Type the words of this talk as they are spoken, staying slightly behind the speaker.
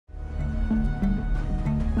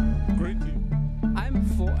I'm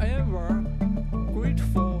forever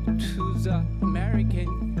grateful to the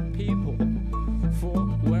American people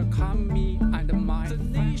for welcoming me and my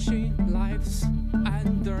nation lives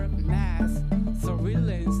under mass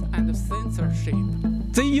surveillance and censorship.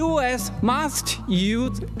 The U.S. must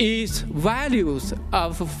use its values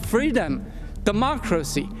of freedom,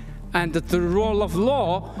 democracy, and the rule of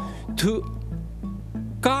law to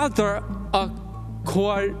gather a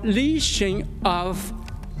coalition of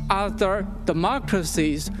other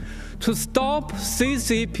democracies to stop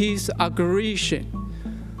CCP's aggression.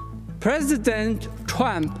 President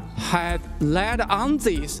Trump had led on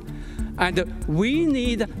this, and we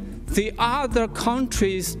need the other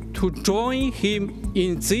countries to join him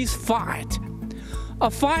in this fight, a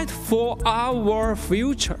fight for our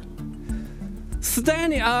future.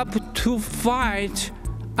 Standing up to fight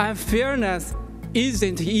unfairness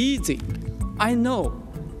isn't easy, I know.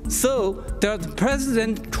 So does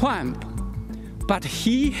President Trump, but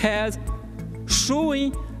he has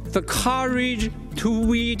shown the courage to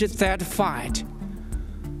win that fight.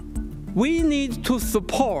 We need to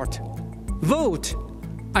support, vote,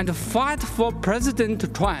 and fight for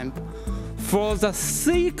President Trump for the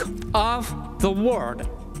sake of the world.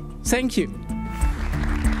 Thank you.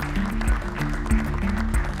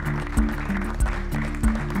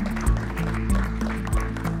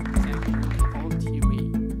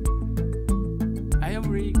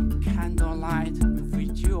 Every candlelight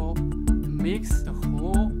vigil makes the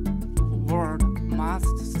whole world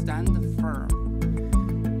must stand firm.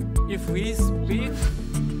 If we speak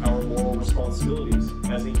our moral responsibilities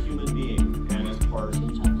as a human being